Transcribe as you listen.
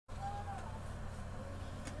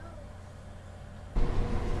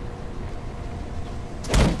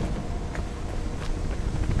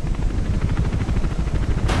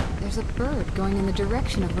There's a bird going in the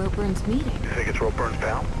direction of Ropeburn's meeting. You think it's Ropeburn's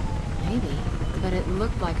pal? Maybe, but it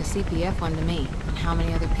looked like a CPF one to me. And how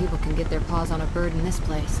many other people can get their paws on a bird in this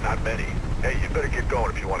place? Not many. Hey, you better get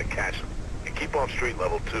going if you want to catch them. And keep on street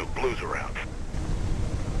level 2. Blue's around.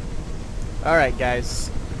 Alright guys,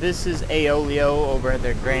 this is Aeolian over at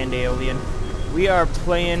their Grand Aeolian. We are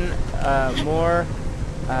playing more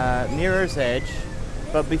Mirror's Edge.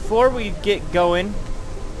 But before we get going,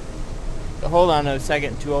 hold on a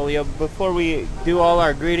second, Tuolio. Before we do all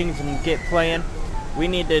our greetings and get playing, we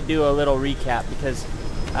need to do a little recap because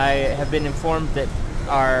I have been informed that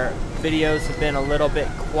our videos have been a little bit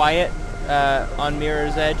quiet on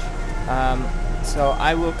Mirror's Edge. So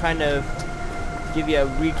I will kind of give you a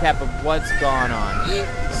recap of what's gone on.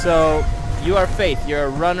 So you are Faith. You're a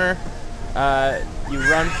runner. You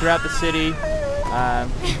run throughout the city.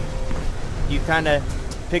 You kind of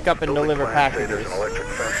pick up and deliver packages. There's an electric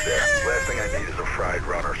fence there. Last thing I need is a fried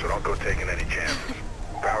runner, so don't go taking any chances.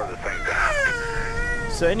 Power the thing down.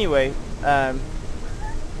 So anyway, okay,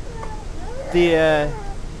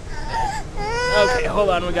 hold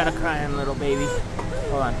on, we got a crying little baby.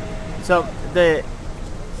 Hold on. So the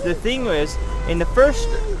thing was, in the first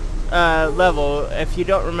level, if you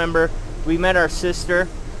don't remember, we met our sister.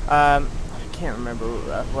 I can't remember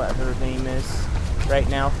what her name is right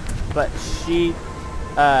now, but she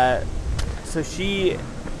so she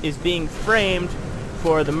is being framed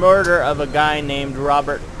for the murder of a guy named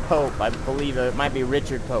Robert Pope. I believe it might be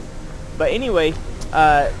Richard Pope. But anyway,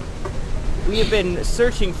 we have been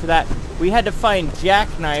searching for that. We had to find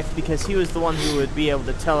Jackknife because he was the one who would be able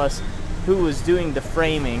to tell us who was doing the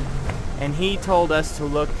framing. And he told us to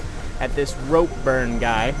look at this Ropeburn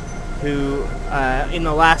guy who, in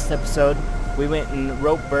the last episode, we went and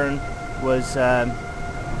Ropeburn was,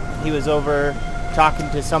 he was over talking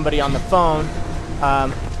to somebody on the phone,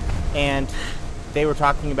 and they were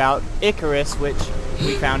talking about Icarus, which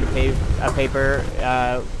we found a paper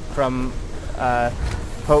from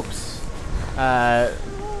Pope's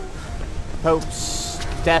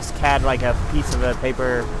desk had like a piece of a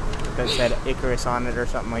paper that said Icarus on it or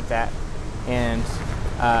something like that, and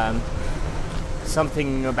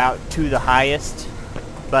something about to the highest.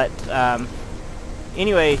 But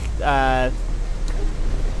anyway,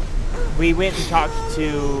 we went and talked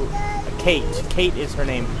to Kate. Kate is her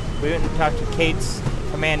name. We went and talked to Kate's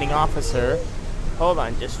commanding officer. Hold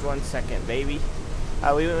on just 1 second, baby.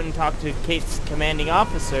 We went and talked to Kate's commanding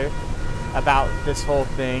officer about this whole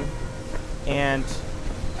thing, and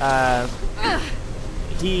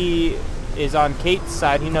he is on Kate's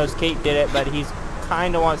side. He knows Kate did it, but he's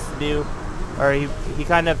kind of wants to do, or he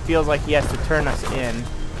kind of feels like he has to turn us in,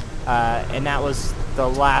 and that was the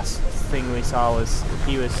last thing we saw. Was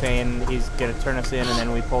he was saying he's gonna turn us in, and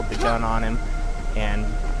then we pulled the gun on him, and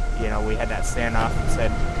you know, we had that standoff and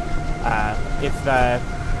said,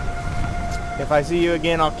 if I see you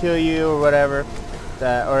again, I'll kill you or whatever,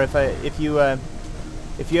 or if you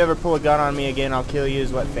ever pull a gun on me again, I'll kill you,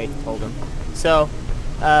 is what Faith told him. So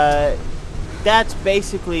that's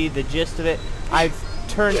basically the gist of it. I've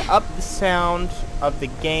turned up the sound of the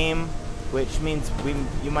game, which means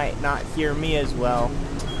you might not hear me as well,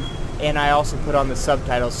 and I also put on the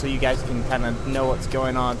subtitles so you guys can kind of know what's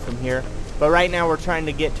going on from here. But right now we're trying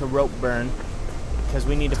to get to Ropeburn because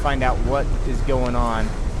we need to find out what is going on,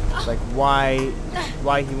 like why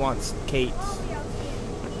he wants Kate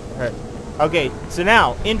hurt. Okay, so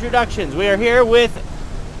now introductions. We are here with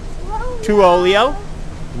two Olio,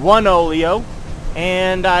 one Olio,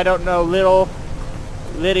 and I don't know, little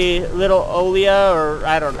Olia, or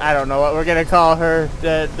I don't know what we're gonna call her,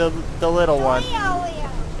 the little one.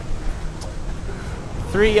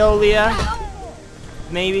 Three Olia,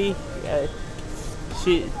 maybe.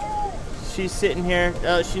 She's sitting here.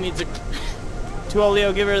 She needs a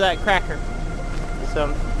Tuolio. Give her that cracker.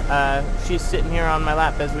 So she's sitting here on my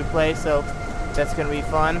lap as we play. So that's gonna be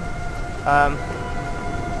fun.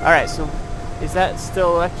 All right. So is that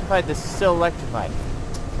still electrified? This is still electrified.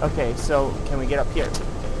 Okay. So can we get up here?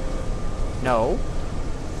 No.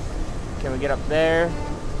 Can we get up there?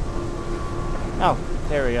 Oh,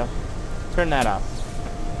 there we go. Turn that off.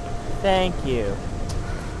 Thank you.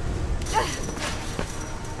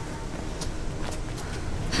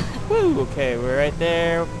 Woo, okay, we're right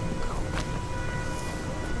there.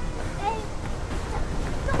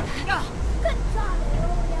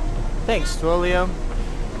 Thanks, Tuolio.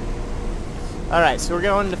 Alright, so we're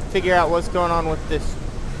going to figure out what's going on with this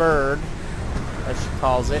bird, as she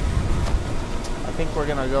calls it. I think we're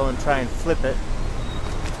gonna go and try and flip it.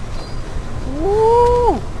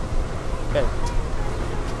 Woo! Okay.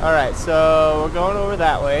 Alright, so we're going over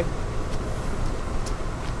that way.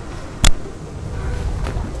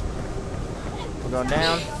 We're going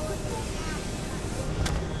down.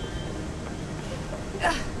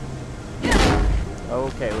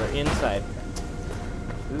 Okay, we're inside.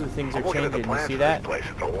 Ooh, things are changing. You see that? Place.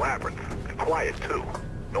 It's a labyrinth. And quiet, too.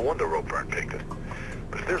 No wonder Ropeburn picked it.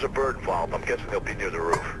 But if there's a bird involved, I'm guessing they'll be near the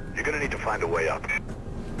roof. You're gonna need to find a way up.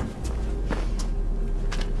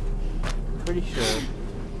 Pretty sure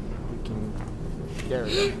we can... There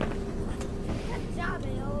we go. Good job,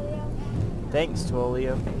 Aeolian. Thanks,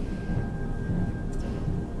 Aeolian.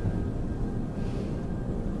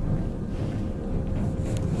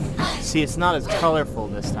 See, it's not as colorful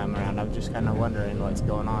this time around. I'm just kind of wondering what's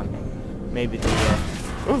going on. Maybe the...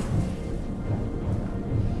 Ooh.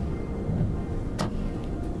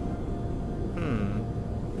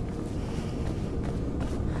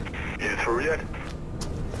 You through yet?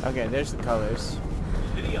 Okay, there's the colors.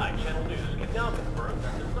 City Eye Channel News can now confirm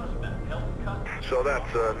that the suspect held in custody. So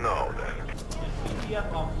that's no, then.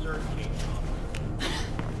 CPF officer Kate.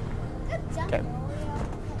 Good job, Okay. Aeolian.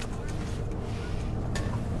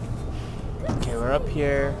 Okay, we're up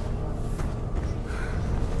here.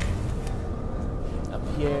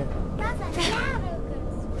 Up here. That's a shadow.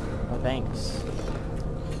 Oh, thanks.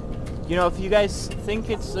 You know, if you guys think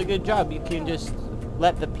it's a good job, you can just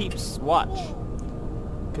let the peeps watch.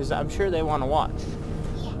 Because I'm sure they want to watch.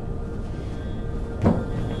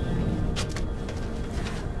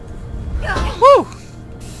 Woo!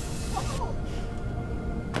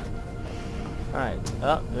 Alright,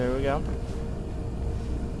 oh, there we go.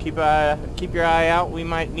 Keep your eye out. We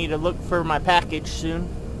might need to look for my package soon.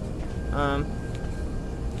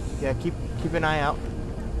 Yeah, keep an eye out.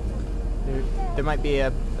 There might be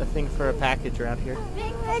a thing for a package around here.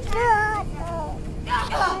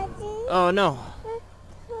 Oh no.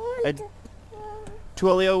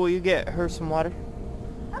 Tuolio, will you get her some water?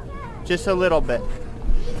 Just a little bit.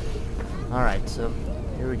 Alright, so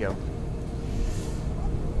here we go.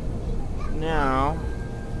 Now,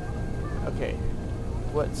 okay,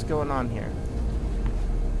 what's going on here?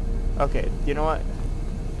 Okay, you know what?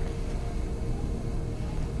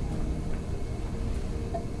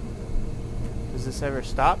 Does this ever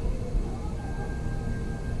stop?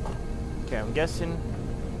 Okay, I'm guessing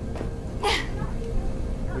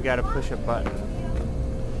we gotta push a button.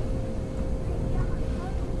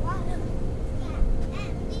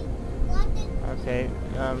 Okay,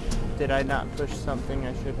 did I not push something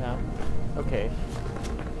I should have? Okay.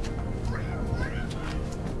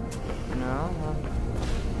 No,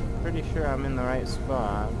 I'm pretty sure I'm in the right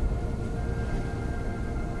spot.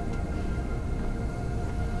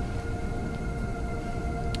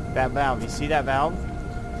 That valve, you see that valve?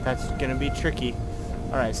 That's gonna be tricky.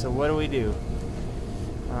 Alright, so what do we do?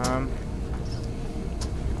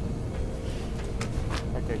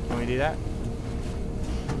 Okay, can we do that?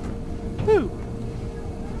 Woo!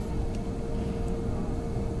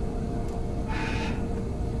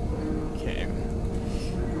 Okay.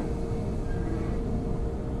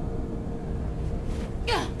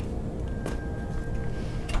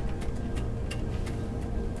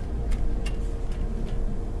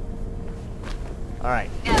 Alright.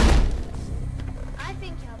 I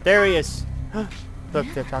think you'll There he is. Look,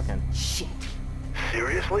 they're talking. Shit.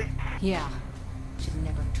 Seriously? Yeah. Should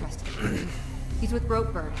never have trusted him. He's with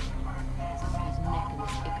Ropeburn. He's up his neck in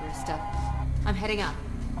this Icarus stuff. I'm heading up.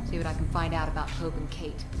 See what I can find out about Pope and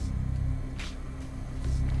Kate.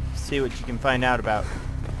 See what you can find out about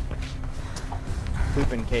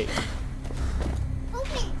Poop and Kate.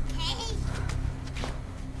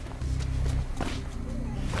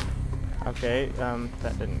 Okay,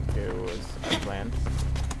 that didn't go as I planned.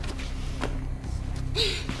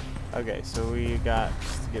 Okay, so we got,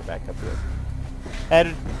 just to get back up here.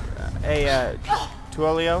 Hey,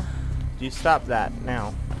 Tuolio, do you stop that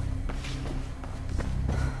now?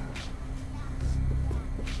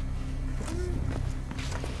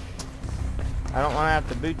 I don't want to have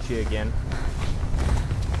to boot you again.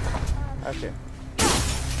 Okay.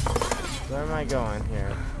 Where am I going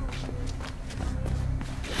here?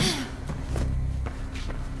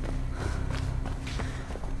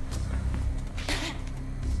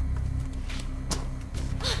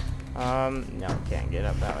 No, can't get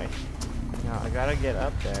up that way. No, I gotta get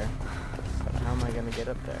up there. But how am I gonna get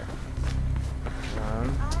up there?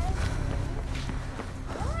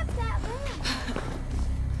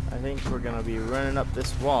 I think we're gonna be running up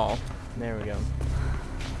this wall. There we go.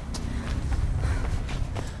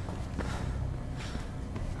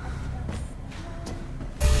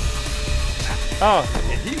 Oh!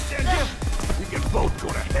 Did he send you? You can both go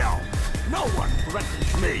to hell. No one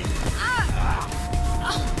threatens me.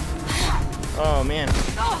 Oh man.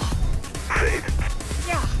 Faith.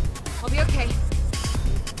 Yeah, I'll be okay.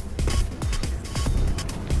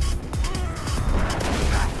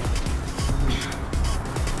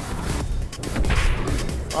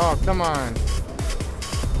 Oh, come on.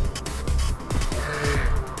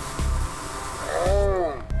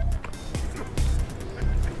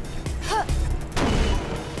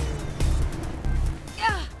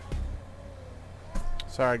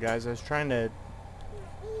 Sorry guys, I was trying to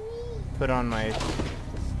put on my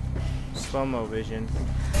slow-mo vision.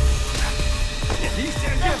 If he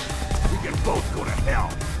sends you, we can both go to hell.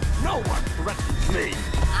 No one threatens me.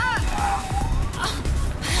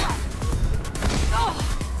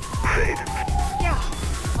 Fade. Yeah,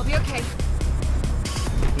 I'll be okay.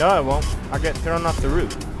 No, I won't. I'll get thrown off the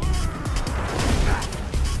roof.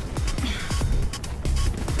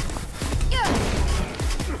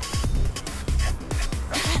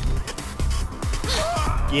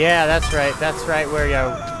 Yeah, that's right. That's right where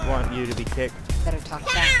I want you to be kicked. Better talk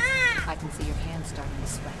fast. I can see your hands starting to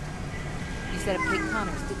sweat. You said it Pete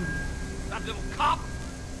Connors, didn't you? That little cop?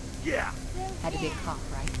 Yeah. Had to be a cop,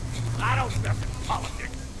 right? I don't mess with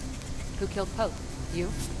politics. Who killed Pope? You?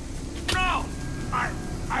 No! I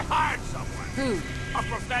hired someone. Who? A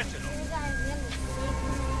professional.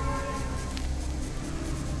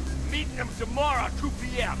 Meeting him tomorrow, 2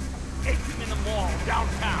 p.m. 8 in the mall,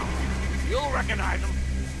 downtown. You'll recognize him.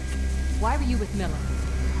 Why were you with Miller?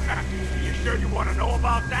 You sure you want to know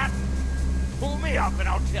about that? Pull me up and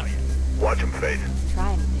I'll tell you. Watch him, Fade.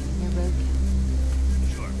 Try anything in your rodeo.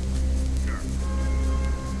 Sure. Sure.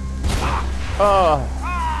 Oh,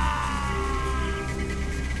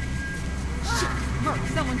 Merc,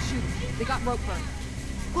 someone's shooting. They got Ropeburn.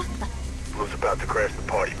 What the? Blue's about to crash the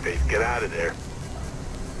party, Fade. Get out of there.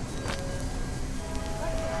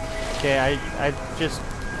 okay. I just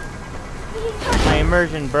my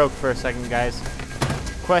immersion broke for a second, guys.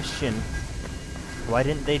 Question: why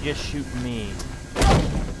didn't they just shoot me?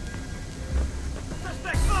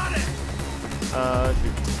 Suspect spotted!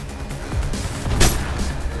 Shoot.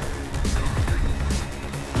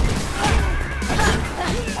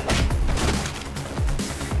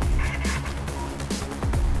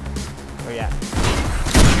 Oh yeah.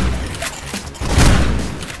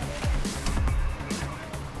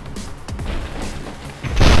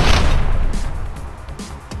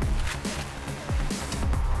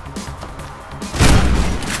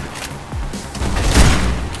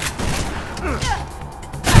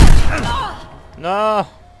 No!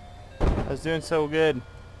 I was doing so good.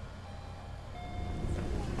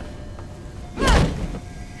 Okay.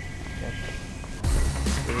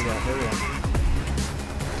 Here we go, here we go.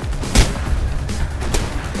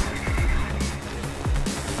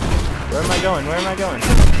 Where am I going? Where am I going?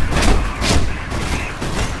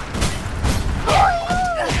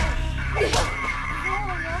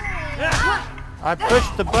 I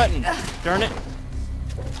pushed the button. Darn it.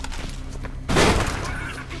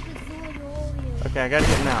 Okay, I gotta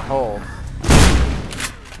get in that hole.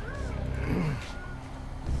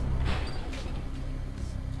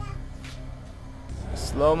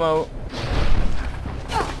 Slow-mo.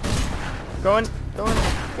 Going.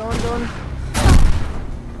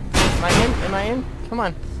 Am I in? Am I in? Come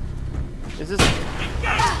on. Is this...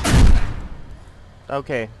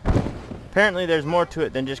 Okay. Apparently there's more to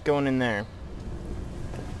it than just going in there.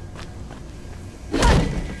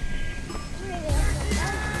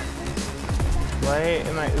 Why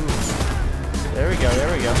am I... Ooh. There we go,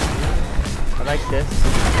 there we go. I like this.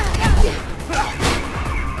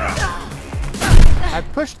 I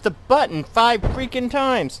pushed the button 5 freaking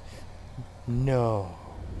times. No.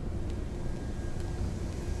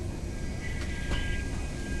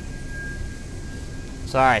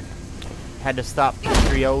 Sorry. Had to stop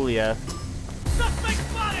Aeolian. Suspect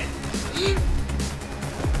spotted!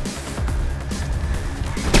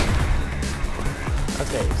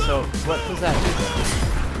 Okay, so what does that do?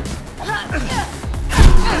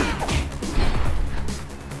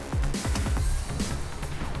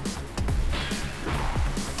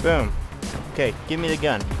 Boom. Okay, give me the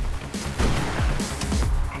gun.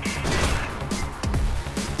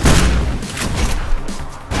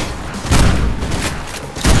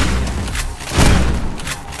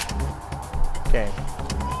 Okay.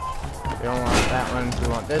 We don't want that one, we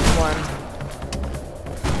want this one.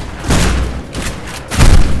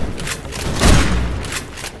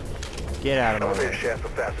 Get out of my Elevator way. shaft's the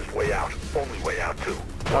fastest way out. Only way out, too.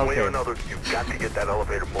 One way or another, you've got to get that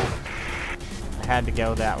elevator moving. I had to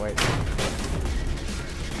go that way.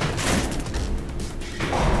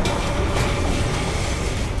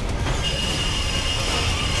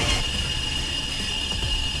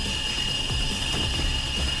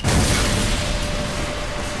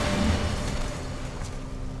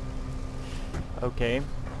 Okay.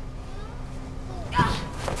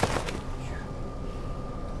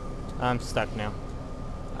 I'm stuck now.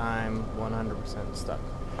 I'm 100% stuck.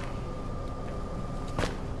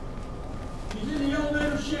 He's in the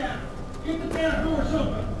elevator shaft. Get the damn doors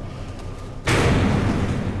open.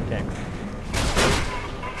 Okay.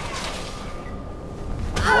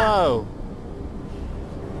 Whoa.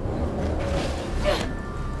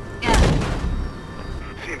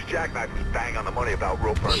 Seems Jackknife was bang on the money about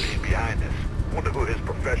Ropeburn being behind this. Wonder who his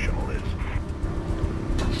professional is.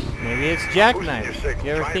 Maybe it's Jackknife. Boosting your signal.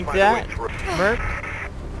 You ever Try and think find a that, way through. Merc?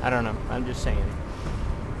 I don't know. I'm just saying.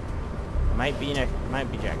 Might be Jackknife.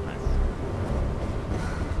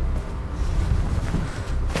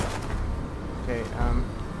 Okay.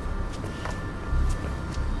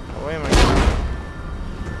 Where am I going?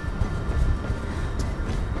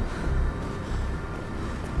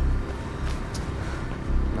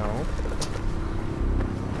 No.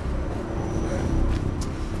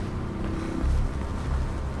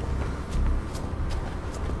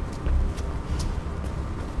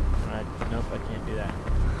 Nope, I can't do that.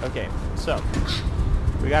 Okay, so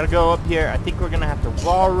we gotta go up here. I think we're gonna have to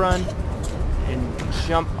wall run and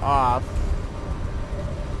jump off.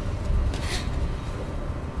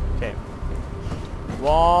 Okay.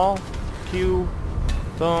 Wall, Q,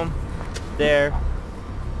 boom, there.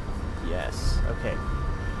 Yes, okay.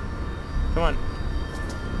 Come on.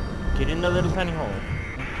 Get in the little tiny hole.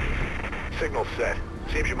 Signal set.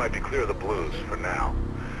 Seems you might be clear of the blues for now.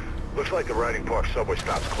 Looks like the Riding Park subway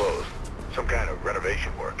stop's closed. Some kind of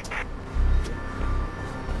renovation work.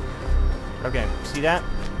 Okay, see that?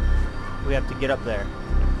 We have to get up there.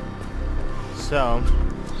 So...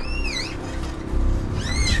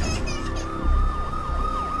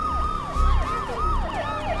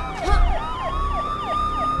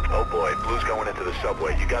 Oh boy, Blue's going into the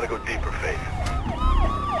subway. You gotta go deeper, Faith.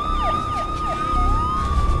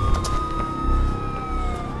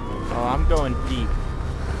 Oh, I'm going deep.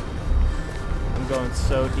 I'm going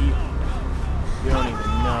so deep. You don't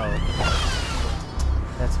even know.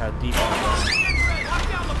 That's how deep I'm going.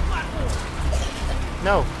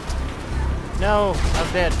 No! No!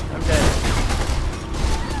 I'm dead. I'm dead.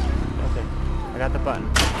 Okay. I got the button.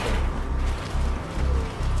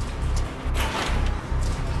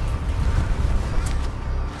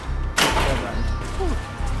 Okay.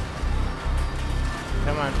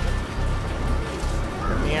 Come on.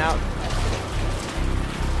 Let me out.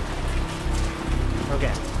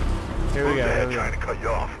 Okay. Here we go. Here we go. Trying to cut you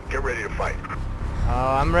off. Get ready to fight.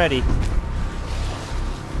 Oh, I'm ready.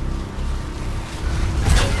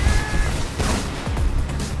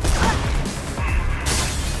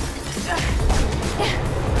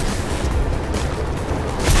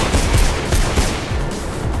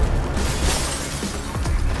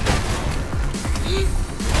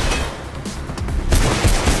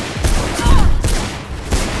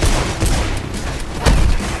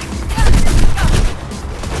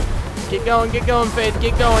 Get going, Faith,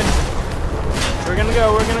 get going. We're gonna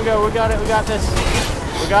go, we got it, we got this.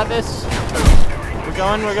 We got this. We're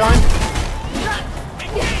going.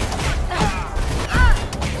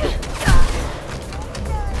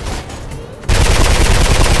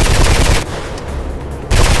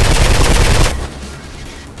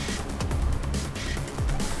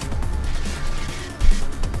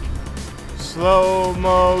 Slow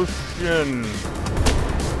motion.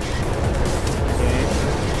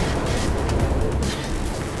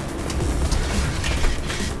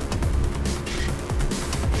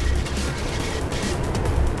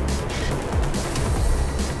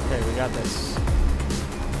 Got this.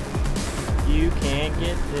 You can't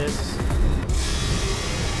get this.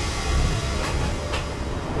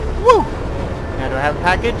 Woo! Now, do I have a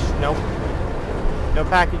package? Nope. No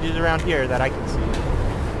packages around here that I can see.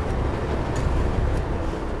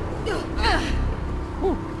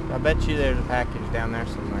 Woo! I bet you there's a package down there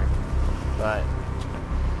somewhere. But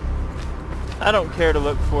I don't care to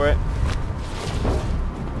look for it.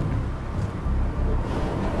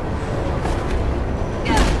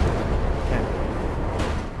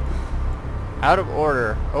 Out of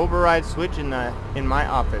order. Override switch in my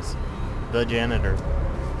office. The janitor.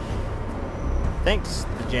 Thanks,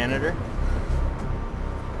 the janitor.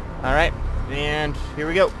 Alright, and here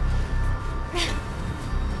we go.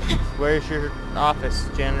 Where's your office,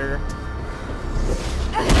 janitor?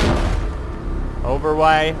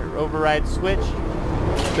 Override switch.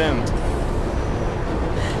 Boom.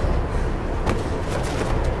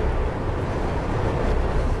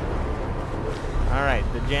 Alright,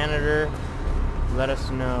 the janitor. Let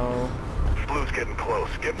us know. Blue's getting close.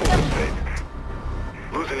 Get moving, Faith.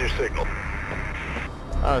 Losing your signal.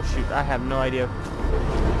 Oh shoot, I have no idea.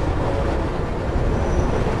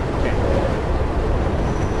 Okay.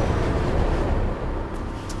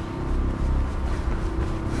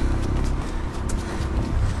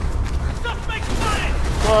 Stuff makes money.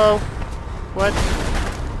 Whoa. What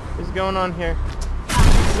is going on here?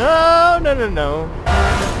 No, no, no, no.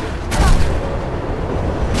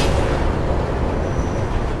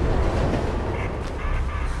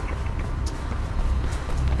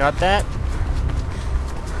 Got that?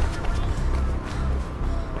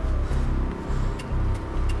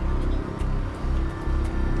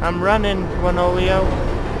 I'm running, Juanolio.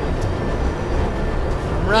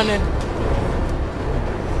 I'm running.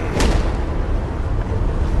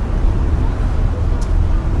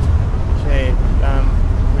 Okay,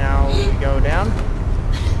 now we go down.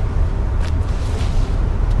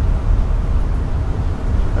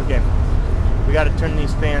 Okay. We gotta turn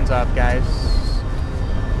these fans off, guys.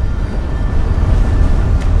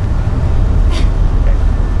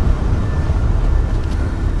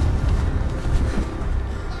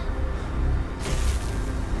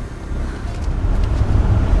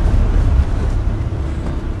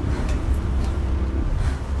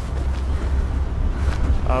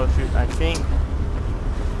 Oh shoot, I think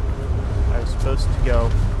I was supposed to go.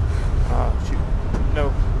 Oh shoot. No,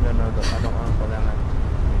 I don't want to go down there.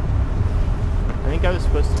 I think I was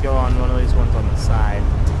supposed to go on one of these ones on the side.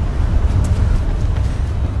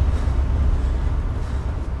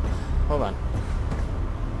 Hold on.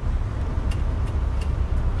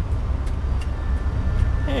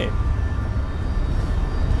 Hey.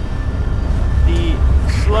 The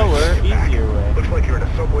slower, easier way. Looks like you're in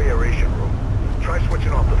a subway aeration room. Try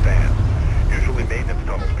switching off the fans. Usually maintenance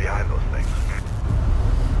tunnels behind those things.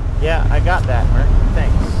 Yeah, I got that, Mark.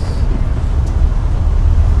 Thanks.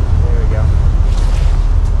 There we go.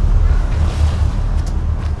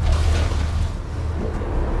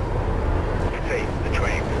 Hey, the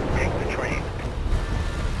train. Take the train.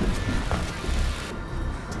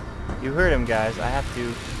 You heard him, guys. I have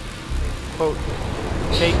to, quote,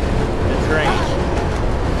 take the train.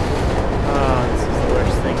 Oh, this is the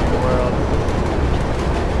worst thing in the world.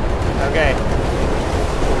 Okay.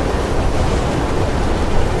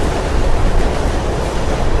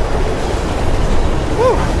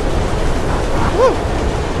 Woo! Woo!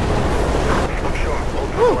 Look sharp. Hold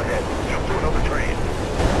tunnel ahead. Jump to another train.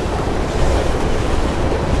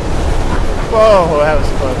 Whoa, that was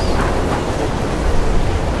close.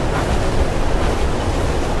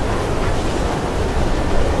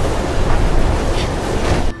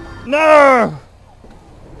 No!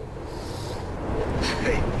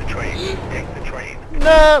 Hey, the train. Take the train.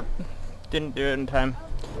 Nope. Didn't do it in time.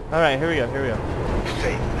 Alright, here we go, here we go.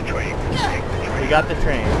 Hey, the train. Take the train. We got the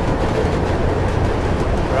train.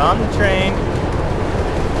 We're on the train.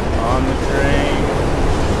 On the train.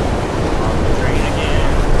 On the train again.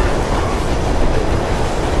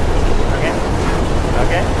 Okay.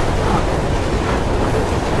 Okay.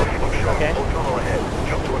 Look sharp. Okay. Hold tunnel ahead.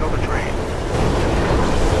 Jump to another train.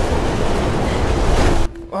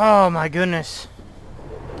 Oh my goodness.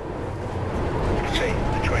 Hey,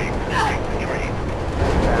 the train. Take the train.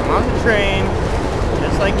 I'm on the train.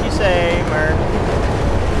 Just like you say, Merc.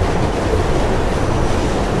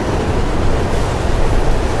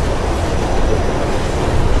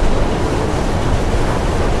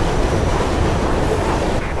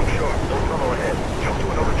 Look sharp. Hold tunnel ahead. Jump to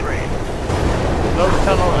another train. Go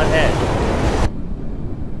tunnel ahead.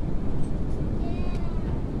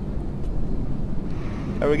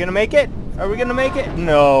 Are we gonna make it? Are we gonna make it?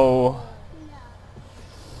 No.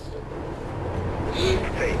 Hey, the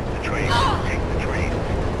train. Take the train.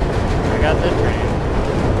 I got the train.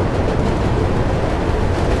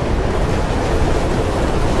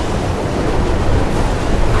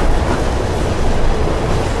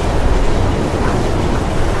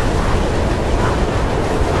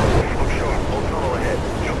 Look sharp. Hold tunnel ahead.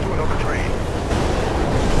 Jump to another train.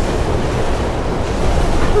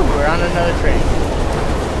 Whew, we're on another train.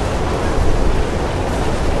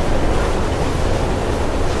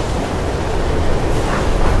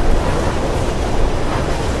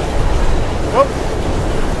 Whoop.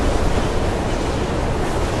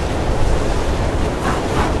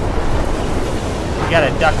 You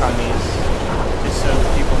gotta duck on these, just so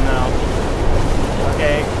people know.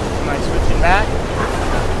 Okay, am I switching back?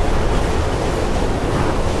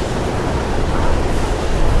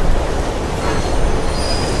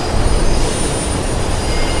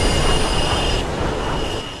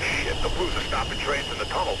 Shit, the Blues are stopping trains in the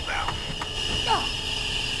tunnels now.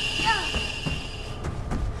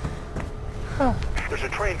 There's a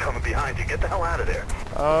train coming behind you. Get the hell out of there.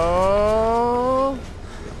 Oh.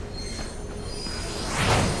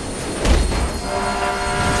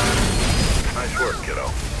 Nice work, kiddo.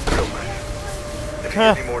 Real nice. If you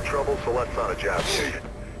get any more trouble, Colette's on a job near you.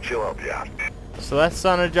 She'll help you out. So that's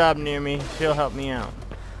on a job near me. She'll help me out.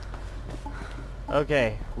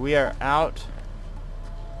 Okay, we are out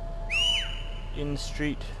in the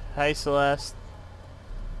street. Hi, Celeste.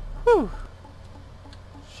 Whew.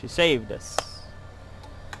 She saved us.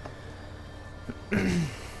 What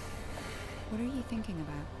are you thinking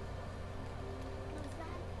about?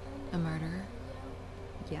 A murderer?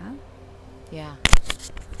 Yeah? Yeah.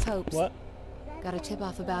 It's Hope's. What? Got a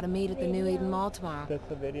tip-off about a meet at the New Eden Mall tomorrow. That's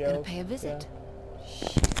the video. Gonna pay a visit.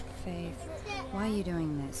 Shit, Faith. Why are you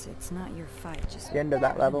doing this? It's not your fight. Just The end of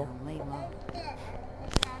that level. lay low.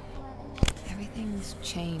 Everything's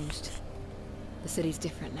changed. The city's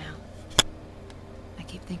different now. I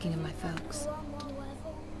keep thinking of my folks.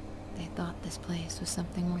 They thought this place was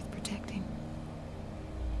something worth protecting.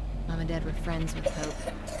 Mom and Dad were friends with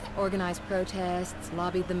Hope. Organized protests,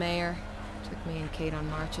 lobbied the mayor, took me and Kate on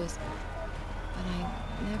marches. But I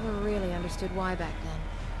never really understood why back then.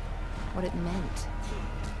 What it meant.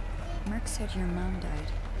 Mark said your mom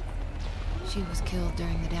died. She was killed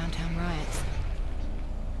during the downtown riots.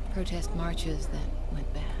 Protest marches that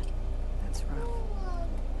went bad. That's rough.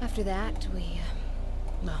 After that, we,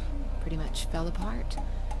 well, pretty much fell apart.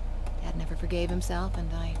 Dad never forgave himself,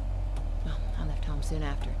 and I left home soon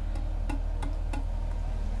after.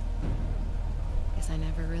 Guess I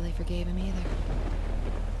never really forgave him either.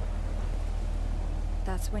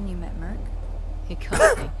 That's when you met Merc? He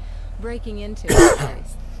caught me breaking into his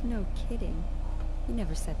place. No kidding. You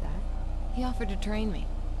never said that. He offered to train me.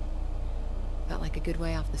 Felt like a good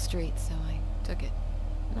way off the street, so I took it.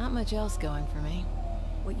 Not much else going for me.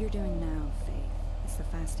 What you're doing now, Faith, is the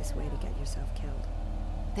fastest way to get yourself killed.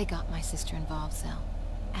 They got my sister involved, Sel,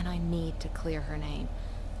 and I need to clear her name.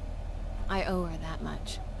 I owe her that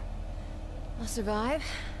much. I'll survive.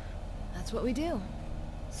 That's what we do.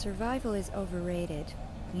 Survival is overrated.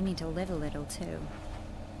 You need to live a little, too.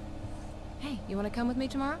 Hey, you want to come with me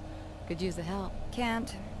tomorrow? Could use the help.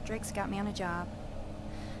 Can't. Drake's got me on a job.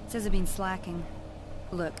 Says I've been slacking.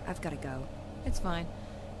 Look, I've gotta go. It's fine.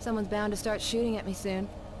 Someone's bound to start shooting at me soon.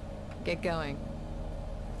 Get going.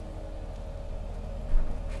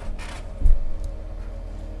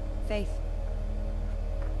 Faith.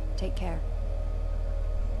 Take care.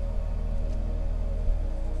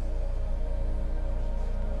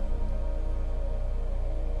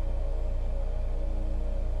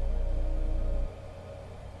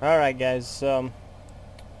 Alright, guys,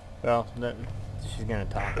 well, she's gonna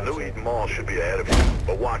talk. The New Eden Mall should be ahead of you,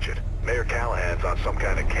 but watch it. Mayor Callahan's on some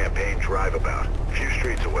kind of campaign drive-about. A few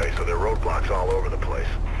streets away, so there are roadblocks all over the place.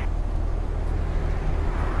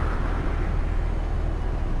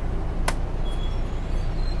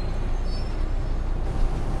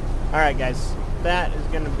 Alright, guys, that is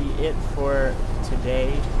gonna be it for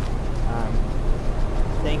today.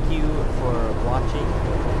 Thank you for watching.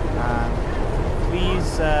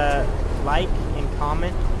 Please like and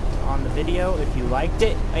comment on the video if you liked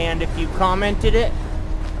it, and if you commented it.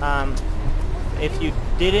 If you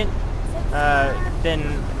didn't, then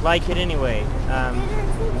like it anyway.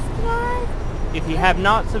 If you have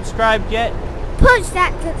not subscribed yet, Push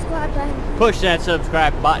that subscribe button. push that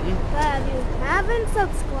subscribe button. But if you haven't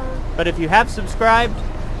subscribed, But if you have subscribed,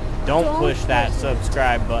 don't push that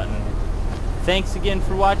subscribe button. Thanks again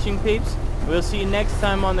for watching, peeps. We'll see you next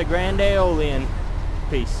time on the Grand Aeolian.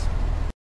 Peace.